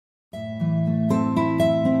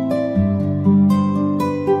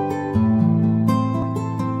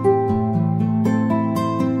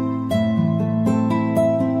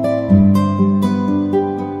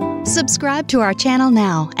Subscribe to our channel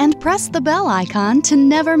now and press the bell icon to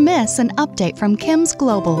never miss an update from KIMS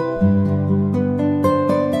Global.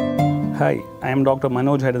 Hi, I am Dr.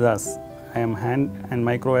 Manoj Haridas. I am hand and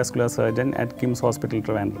microvascular surgeon at KIMS Hospital,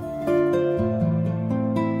 Trivandrum.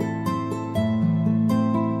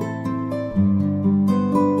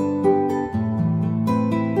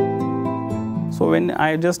 So when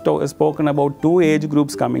I just spoken about two age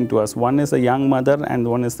groups coming to us, one is a young mother and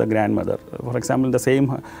one is the grandmother. For example, the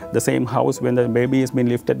same house, when the baby is being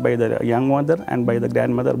lifted by the young mother and by the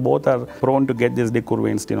grandmother, both are prone to get this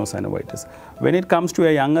Quervain stenosynovitis. When it comes to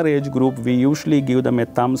a younger age group, we usually give them a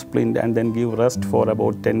thumb splint and then give rest for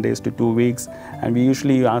about 10 days to 2 weeks, and we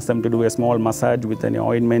usually ask them to do a small massage with an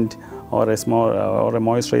ointment or a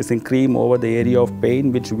moisturizing cream over the area of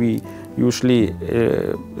pain, which we usually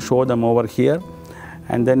show them over here.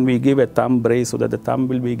 And then we give a thumb brace so that the thumb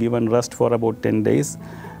will be given rest for about 10 days.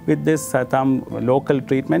 With this thumb local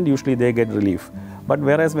treatment, usually they get relief. But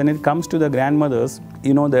whereas when it comes to the grandmothers,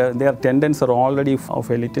 you know, their tendons are already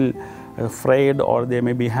of a little frayed, or they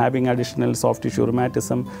may be having additional soft tissue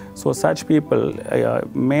rheumatism. So such people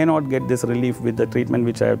may not get this relief with the treatment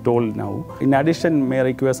which I have told now. In addition, may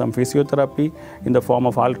require some physiotherapy in the form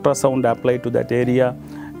of ultrasound applied to that area.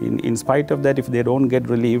 In spite of that, if they don't get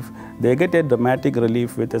relief, they get a dramatic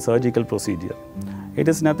relief with a surgical procedure. It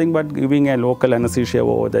is nothing but giving a local anesthesia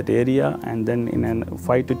over that area, and then in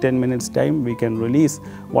 5 to 10 minutes time, we can release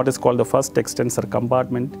what is called the first extensor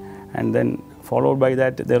compartment, and then followed by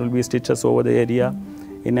that, there will be stitches over the area.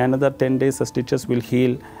 In another 10 days, the stitches will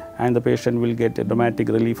heal and the patient will get a dramatic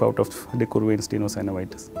relief out of the Quervain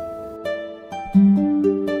stenosynovitis.